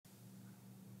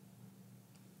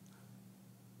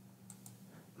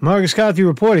Marcus Conti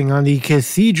reporting on the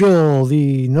Cathedral,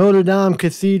 the Notre Dame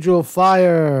Cathedral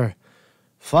fire.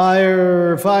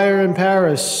 Fire in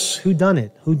Paris. Who done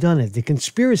it? The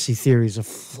conspiracy theories are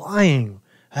flying,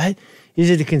 right?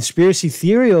 Is it a conspiracy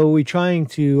theory, or are we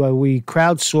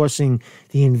crowdsourcing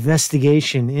the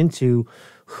investigation into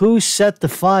who set the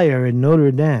fire in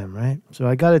Notre Dame, right? So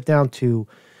I got it down to,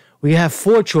 we have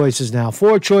 4 choices now.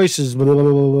 4 choices,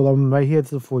 right here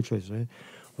to the 4 choices, right?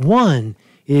 One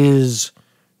is,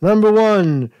 number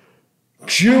 1,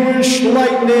 Jewish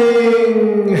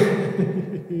lightning.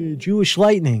 Jewish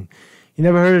lightning. You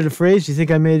never heard of the phrase? You think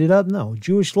I made it up? No.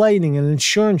 Jewish lightning, an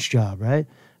insurance job, right?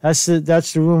 That's the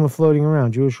rumor floating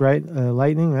around. Jewish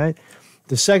lightning, right?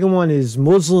 The second one is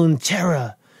Muslim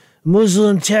terror.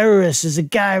 Muslim terrorist is a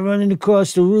guy running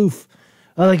across the roof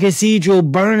of the cathedral,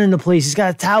 burning the place. He's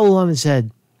got a towel on his head.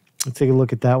 Let's take a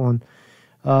look at that one.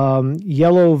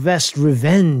 Yellow vest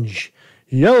revenge.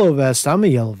 Yellow vest. I'm a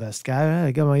yellow vest guy. Right?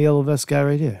 I got my yellow vest guy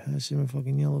right here. I see my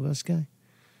fucking yellow vest guy.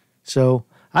 So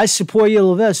I support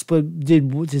yellow vest, but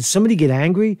did somebody get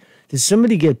angry? Did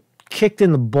somebody get kicked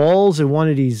in the balls at one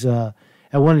of these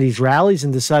rallies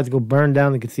and decide to go burn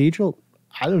down the cathedral?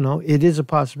 I don't know. It is a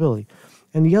possibility.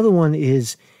 And the other one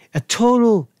is a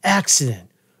total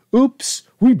accident. Oops,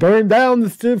 we burned down the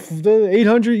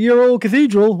 800-year-old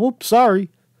cathedral. Oops, sorry.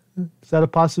 Is that a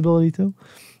possibility too?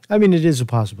 I mean, it is a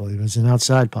possibility, but it's an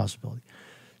outside possibility.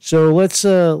 So let's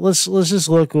just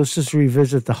look. Let's just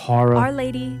revisit the horror. Our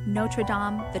Lady, Notre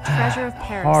Dame, the treasure of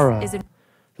Paris, horror. is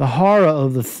the horror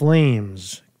of the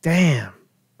flames. Damn.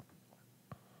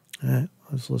 All right,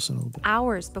 let's listen a little bit.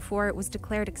 Hours before it was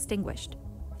declared extinguished.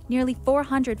 Nearly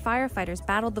 400 firefighters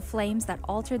battled the flames that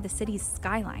altered the city's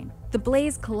skyline. The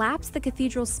blaze collapsed the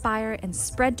cathedral's spire and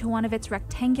spread to one of its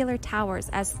rectangular towers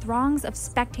as throngs of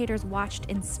spectators watched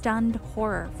in stunned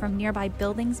horror from nearby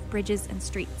buildings, bridges, and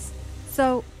streets.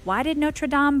 So, why did Notre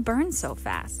Dame burn so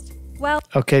fast? Well,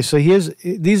 okay, so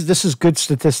this is good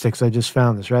statistics. I just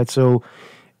found this, right? So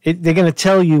they're going to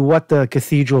tell you what the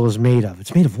cathedral is made of.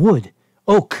 It's made of wood,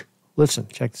 oak. Listen,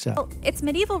 check this out. Its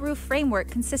medieval roof framework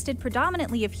consisted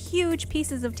predominantly of huge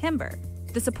pieces of timber.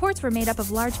 The supports were made up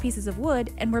of large pieces of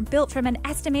wood and were built from an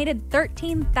estimated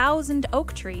 13,000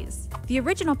 oak trees. The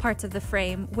original parts of the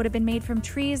frame would have been made from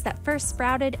trees that first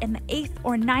sprouted in the 8th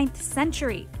or 9th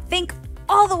century. Think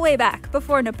all the way back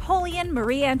before Napoleon,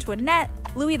 Marie Antoinette,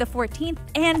 Louis XIV,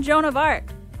 and Joan of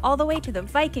Arc, all the way to the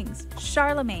Vikings,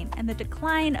 Charlemagne, and the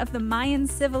decline of the Mayan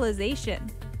civilization.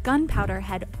 Gunpowder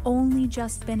had only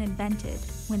just been invented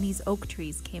when these oak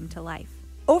trees came to life.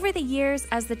 Over the years,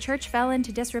 as the church fell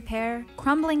into disrepair,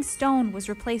 crumbling stone was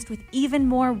replaced with even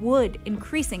more wood,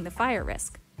 increasing the fire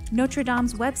risk. Notre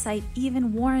Dame's website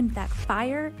even warned that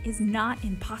fire is not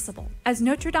impossible. As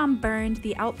Notre Dame burned,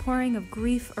 the outpouring of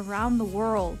grief around the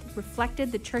world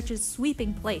reflected the church's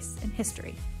sweeping place in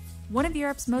history. One of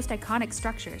Europe's most iconic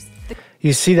structures.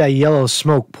 You see that yellow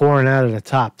smoke pouring out of the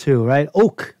top too, right?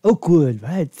 Oak wood,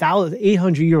 right?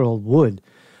 800-year-old wood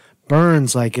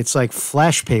burns like it's like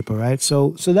flash paper, right?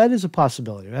 So that is a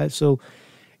possibility, right? So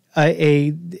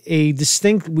a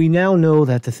distinct. We now know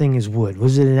that the thing is wood.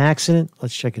 Was it an accident?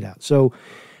 Let's check it out. So,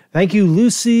 thank you,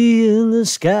 Lucy in the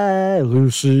sky,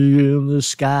 Lucy in the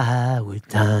sky with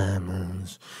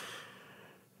diamonds.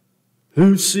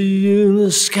 Lucy in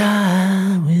the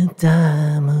sky with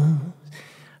diamonds.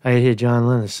 I hear John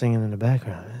Lennon singing in the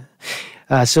background.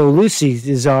 So Lucy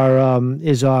is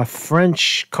our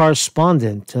French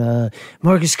correspondent.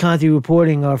 Marcus Conti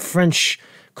reporting, our French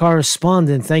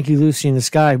correspondent. Thank you, Lucy in the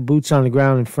sky. Boots on the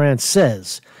ground in France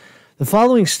says the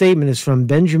following statement is from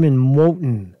Benjamin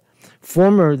Moten,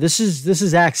 former. This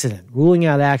is accident, ruling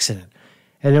out accident,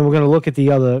 and then we're going to look at the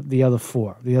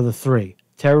other 3.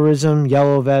 Terrorism,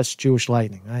 yellow vest, Jewish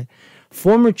lightning, right?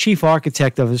 Former chief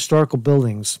architect of historical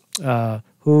buildings,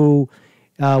 who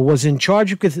was in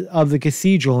charge of the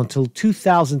cathedral until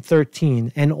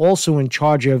 2013 and also in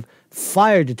charge of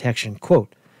fire detection,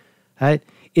 quote, right?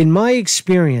 In my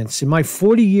experience, in my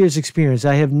 40 years experience,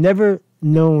 I have never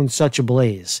known such a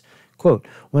blaze. Quote,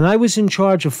 when I was in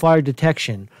charge of fire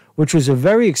detection, which was a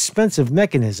very expensive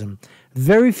mechanism,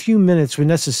 very few minutes were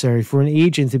necessary for an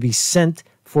agent to be sent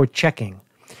for checking.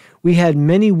 We had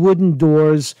many wooden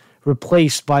doors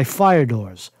replaced by fire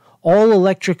doors. All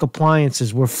electric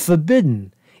appliances were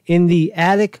forbidden in the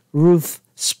attic roof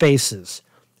spaces.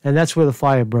 And that's where the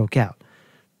fire broke out.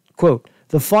 Quote,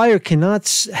 the fire cannot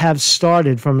have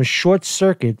started from a short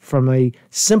circuit from a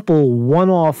simple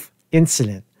one-off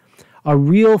incident. A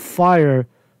real fire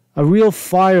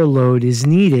load is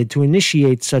needed to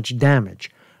initiate such damage.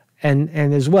 And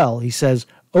as well, he says,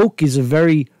 oak is a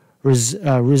very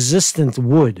resistant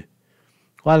wood.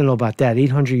 Well, I don't know about that.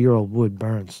 800-year-old wood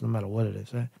burns, no matter what it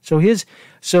is. Right?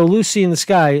 So Lucy in the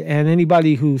Sky, and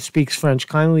anybody who speaks French,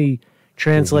 kindly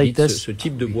translate this. Ce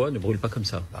type de bois ne brûle pas comme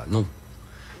ça. Ah non.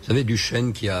 Vous savez, du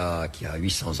chêne qui a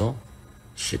 800 ans,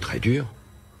 c'est très dur.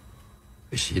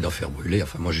 Essayer d'en faire brûler,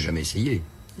 enfin moi j'ai jamais essayé.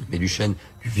 Mais du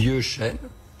vieux chêne,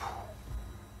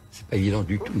 c'est pas évident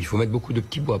du tout. Il faut mettre beaucoup de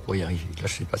petits bois pour y arriver. Là,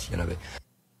 je sais pas s'il y en avait.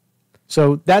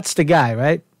 So that's the guy,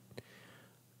 right?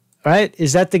 Right?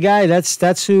 Is that the guy?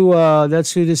 That's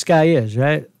who this guy is,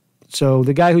 right? So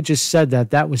the guy who just said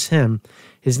that was him.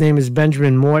 His name is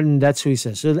Benjamin Morton. That's who he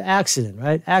says. So the accident,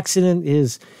 right? Accident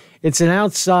it's an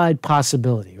outside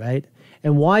possibility, right?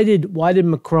 And why did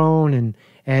Macron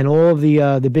and all of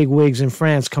the big wigs in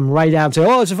France come right out and say,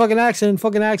 "Oh, it's a fucking accident.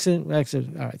 All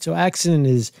right. So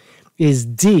accident is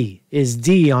D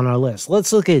on our list.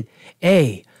 Let's look at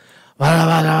A.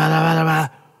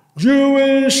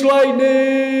 Jewish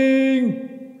lightning.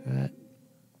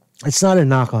 It's not a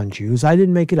knock on Jews. I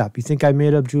didn't make it up. You think I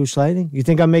made up Jewish lightning? You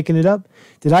think I'm making it up?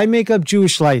 Did I make up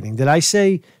Jewish lightning? Did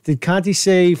Conti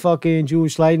say fucking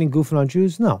Jewish lightning goofing on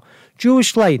Jews? No.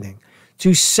 Jewish lightning.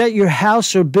 To set your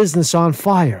house or business on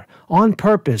fire on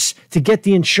purpose to get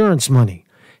the insurance money.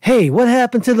 Hey, what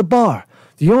happened to the bar?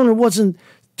 The owner wasn't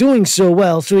doing so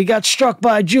well, so he got struck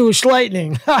by Jewish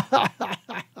lightning.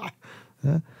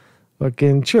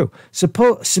 Fucking true.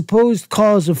 Supposed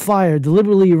cause of fire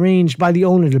deliberately arranged by the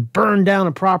owner to burn down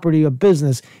a property or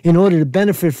business in order to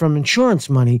benefit from insurance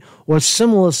money or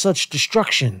similar such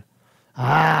destruction.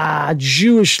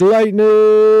 Jewish lightning.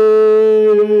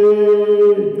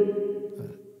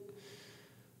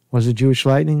 Was it Jewish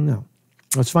lightning? No.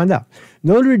 Let's find out.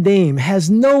 Notre Dame has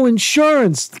no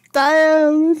insurance.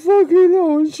 Damn, fucking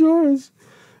no insurance.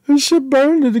 This shit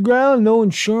burned to the ground, no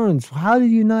insurance. How do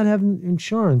you not have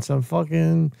insurance on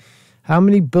fucking how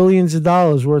many billions of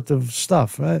dollars worth of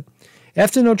stuff, right?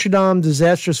 After Notre Dame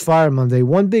disastrous fire Monday,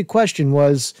 one big question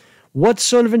was what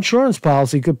sort of insurance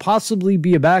policy could possibly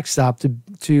be a backstop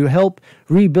to help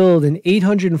rebuild an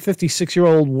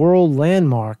 856-year-old world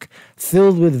landmark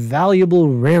filled with valuable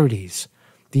rarities?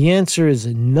 The answer is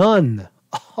none.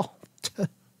 Oh,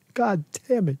 God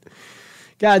damn it.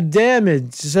 God damn it.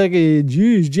 It's like a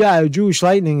Jewish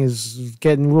lightning is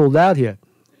getting ruled out here.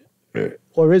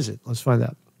 Or is it? Let's find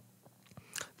out.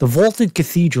 The vaunted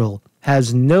cathedral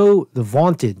has no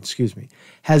insurance. A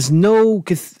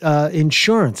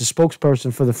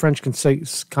spokesperson for the French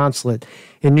consulate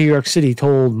in New York City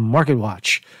told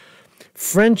MarketWatch.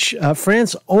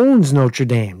 France owns Notre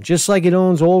Dame, just like it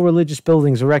owns all religious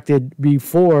buildings erected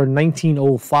before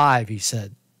 1905, he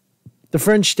said. The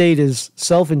French state is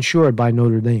self-insured by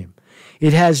Notre Dame.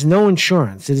 It has no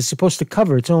insurance. It is supposed to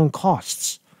cover its own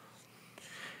costs.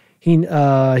 He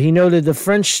noted the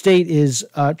French state is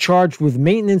charged with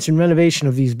maintenance and renovation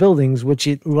of these buildings, which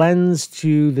it lends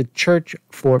to the church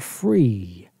for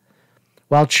free.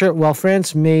 While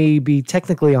France may be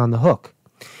technically on the hook,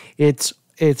 it's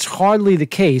hardly the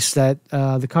case that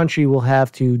the country will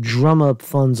have to drum up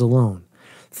funds alone.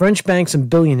 French banks and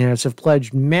billionaires have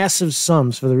pledged massive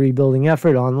sums for the rebuilding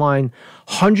effort. Online,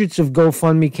 hundreds of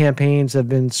GoFundMe campaigns have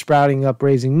been sprouting up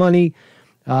raising money.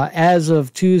 As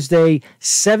of Tuesday,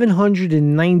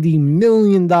 $790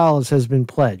 million has been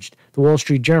pledged, the Wall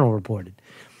Street Journal reported.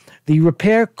 The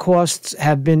repair costs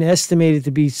have been estimated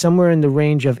to be somewhere in the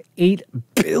range of $8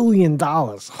 billion.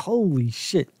 Holy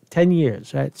shit, 10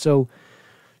 years, right? So,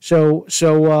 hey,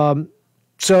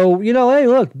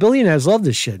 look, billionaires love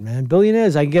this shit, man.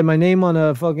 Billionaires, I can get my name on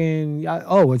a fucking,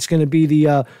 it's going to be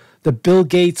the Bill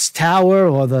Gates Tower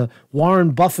or the Warren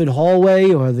Buffett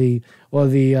hallway or the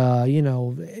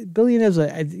billionaires,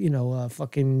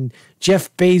 fucking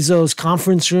Jeff Bezos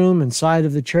conference room inside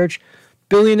of the church.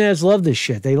 Billionaires love this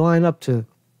shit. They line up to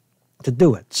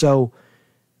do it. So,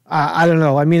 I don't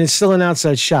know. I mean, it's still an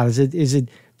outside shot.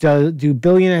 Do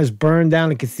billionaires burn down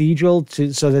a cathedral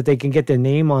so that they can get their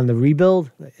name on the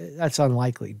rebuild? That's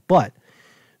unlikely. But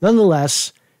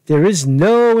nonetheless, there is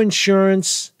no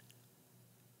insurance,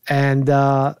 and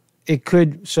it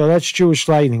could. So that's Jewish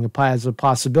lightning as a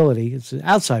possibility. It's an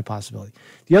outside possibility.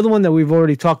 The other one that we've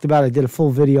already talked about, I did a full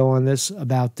video on this,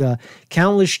 about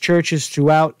countless churches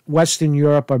throughout Western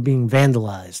Europe are being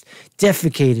vandalized,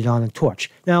 defecated on a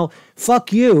torch. Now,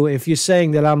 fuck you if you're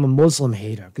saying that I'm a Muslim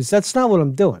hater, because that's not what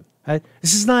I'm doing. Right?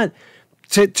 This is not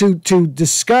to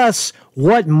discuss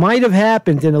what might have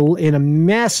happened in a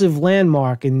massive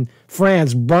landmark in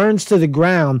France, burns to the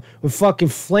ground with fucking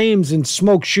flames and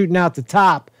smoke shooting out the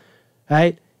top.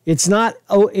 Right? It's not.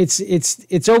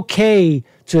 It's okay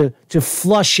to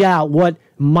flush out what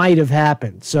might have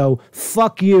happened. So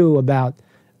fuck you about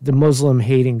the Muslim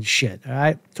hating shit. All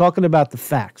right, talking about the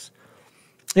facts.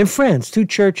 in France, 2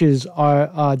 churches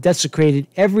are desecrated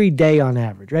every day on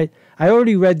average, right? I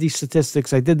already read these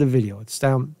statistics. I did the video. It's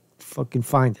down. Fucking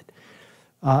find it.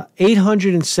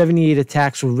 878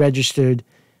 attacks were registered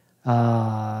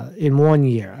in 1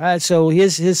 year. So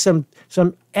here's some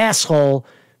asshole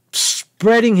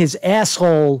spreading his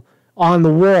asshole on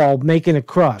the wall, making a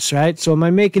cross, right? So am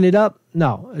I making it up?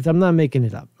 No, I'm not making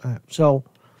it up. So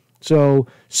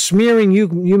smearing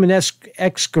human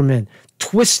excrement,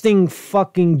 twisting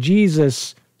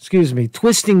Jesus's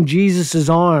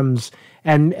arms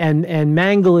and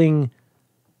mangling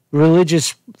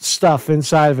religious stuff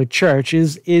inside of a church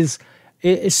is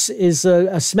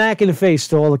a smack in the face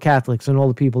to all the Catholics and all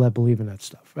the people that believe in that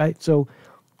stuff, right? So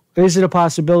is it a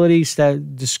possibility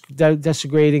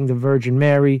desecrating the Virgin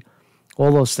Mary,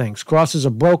 all those things? Crosses are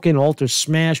broken, altars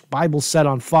smashed, Bibles set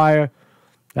on fire,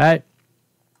 right?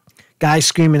 Guys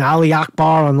screaming Ali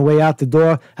Akbar on the way out the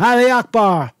door. Ali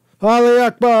Akbar! Ali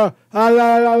Akbar!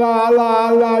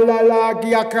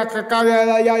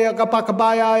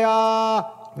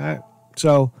 Right.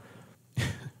 So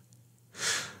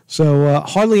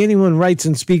hardly anyone writes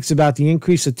and speaks about the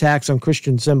increased attacks on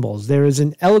Christian symbols. There is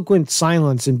an eloquent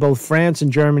silence in both France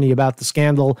and Germany about the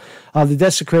scandal of the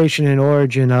desecration and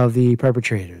origin of the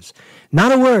perpetrators.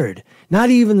 Not a word, not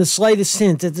even the slightest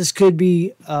hint that this could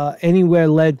be anywhere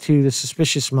led to the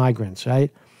suspicious migrants,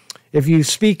 right? If you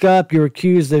speak up, you're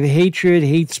accused of hatred,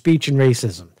 hate speech, and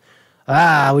racism.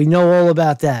 We know all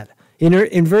about that.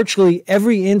 In virtually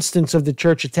every instance of the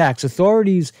church attacks,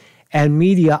 authorities and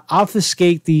media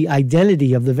obfuscate the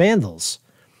identity of the vandals.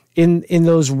 In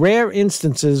those rare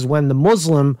instances when the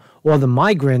Muslim or the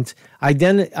migrant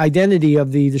identity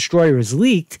of the destroyer is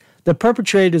leaked, the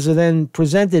perpetrators are then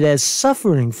presented as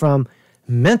suffering from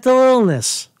mental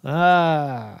illness.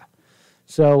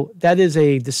 So that is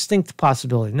a distinct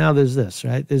possibility. Now there's this,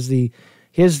 right?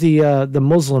 Here's the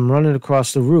Muslim running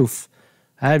across the roof.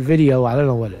 I had video. I don't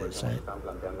know what it is. Right?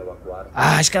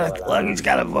 He's got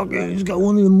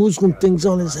one of the Muslim things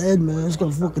on his head, man. He's got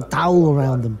a fucking towel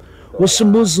around him. What's the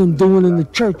Muslim doing in the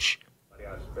church?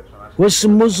 What's the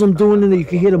Muslim doing in the? You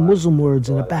can hear the Muslim words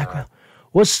in the background.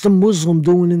 What's the Muslim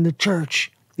doing in the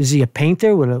church? Is he a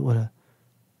painter?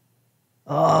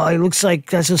 Oh, he looks like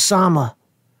that's Osama.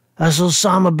 That's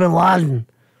Osama bin Laden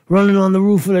running on the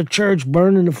roof of the church,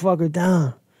 burning the fucker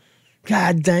down.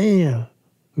 God damn.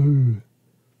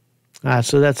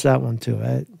 So that's that one too,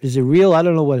 right? Is it real? I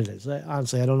don't know what it is.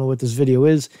 Honestly, I don't know what this video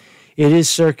is. It is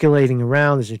circulating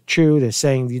around. Is it true? They're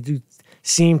saying you do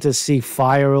seem to see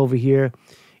fire over here.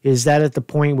 Is that at the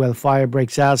point where the fire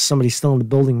breaks out? Somebody's still in the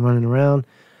building running around.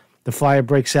 The fire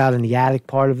breaks out in the attic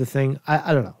part of the thing.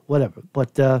 I don't know. Whatever.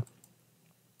 But all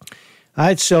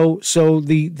right. So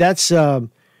that's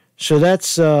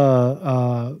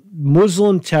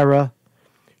Muslim terror,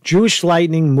 Jewish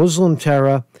lightning, Muslim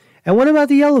terror. And what about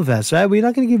the yellow vests, right? We're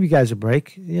not going to give you guys a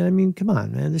break. You know what I mean? Come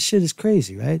on, man. This shit is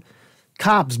crazy, right?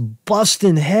 Cops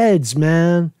busting heads,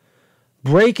 man.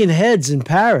 Breaking heads in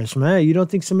Paris, man. You don't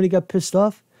think somebody got pissed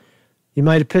off? You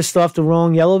might have pissed off the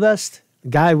wrong yellow vest. The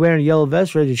guy wearing a yellow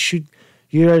vest ready to shoot.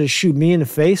 You ready to shoot me in the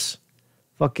face?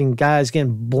 Fucking guys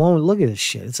getting blown. Look at this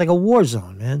shit. It's like a war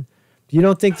zone, man. You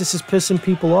don't think this is pissing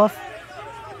people off?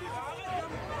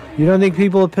 You don't think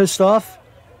people are pissed off?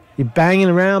 You're banging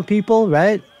around people,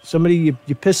 right? Somebody,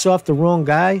 you piss off the wrong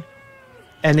guy,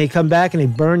 and they come back and they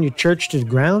burn your church to the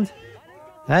ground?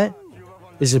 Right?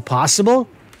 Is it possible?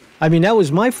 I mean, that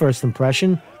was my first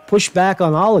impression. Push back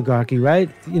on oligarchy, right?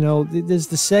 You know, there's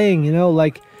the saying, you know,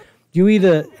 like you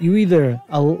either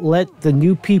let the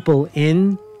new people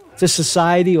in to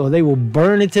society or they will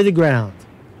burn it to the ground.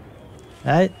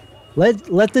 Right?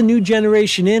 Let the new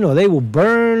generation in or they will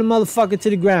burn the motherfucker to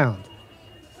the ground.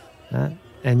 Right?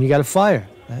 And you got a fire,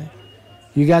 right?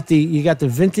 You got the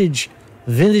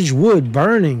vintage wood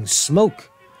burning,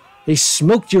 smoke. They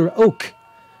smoked your oak,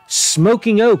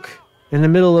 smoking oak in the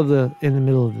middle of the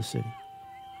city.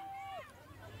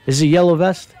 Is it yellow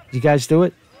vest? Did you guys do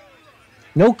it?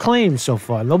 No claims so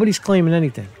far. Nobody's claiming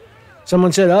anything.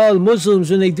 Someone said, "Oh, the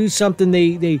Muslims when they do something,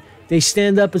 they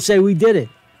stand up and say we did it."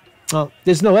 Well,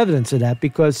 there's no evidence of that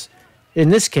because, in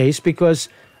this case, because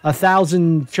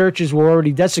 1,000 churches were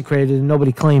already desecrated and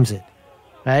nobody claims it.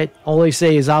 Right? All they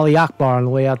say is Ali Akbar on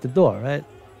the way out the door, right?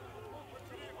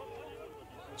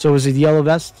 So is it yellow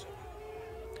vest?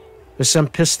 There's some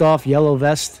pissed off yellow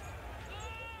vest,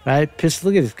 right? Pissed.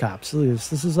 Look at these cops. Look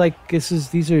at this.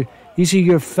 These are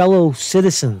your fellow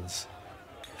citizens.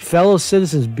 Fellow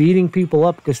citizens beating people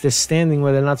up because they're standing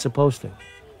where they're not supposed to.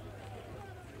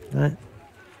 Right?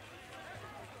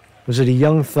 Was it a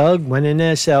young thug went in there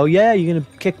and said, "Oh yeah, you're gonna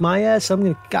kick my ass?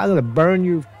 I'm gonna burn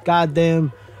your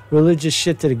goddamn religious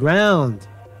shit to the ground,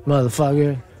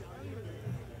 motherfucker.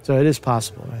 So it is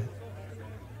possible, right?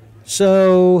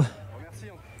 So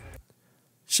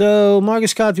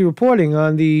Marcus Conte reporting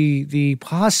on the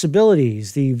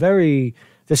possibilities, the very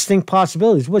distinct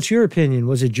possibilities. What's your opinion?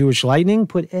 Was it Jewish lightning?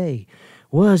 Put A.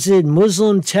 Was it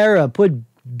Muslim terror? Put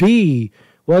B.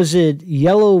 Was it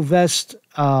yellow vest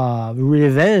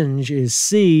revenge? Is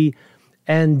C.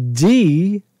 And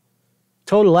D.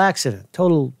 Total accident,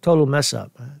 total mess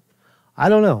up. I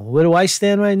don't know. Where do I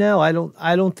stand right now? I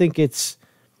don't think it's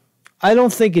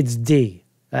D.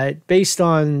 Right? Based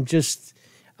on just,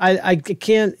 I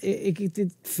can't.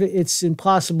 It's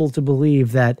impossible to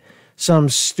believe that some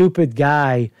stupid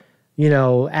guy,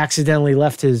 accidentally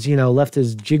left his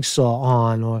jigsaw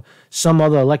on, or some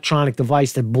other electronic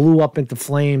device that blew up into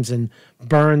flames and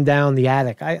burned down the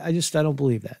attic. I don't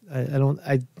believe that.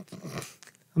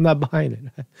 I'm not buying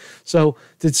it. So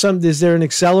is there an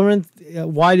accelerant?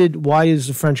 Why is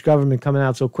the French government coming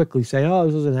out so quickly saying, "Oh,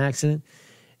 this was an accident,"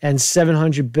 and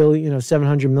 $700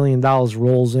 million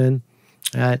rolls in?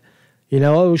 We'll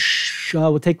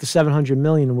take the $700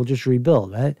 million and we'll just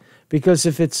rebuild, right? Because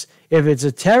if it's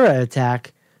a terror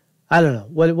attack, I don't know.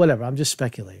 Whatever. I'm just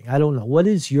speculating. I don't know. What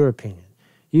is your opinion?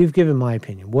 You've given my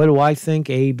opinion. What do I think?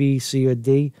 A, B, C, or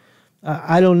D?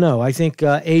 I don't know. I think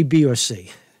A, B, or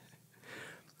C.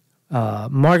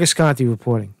 Marcus Conte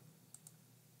reporting.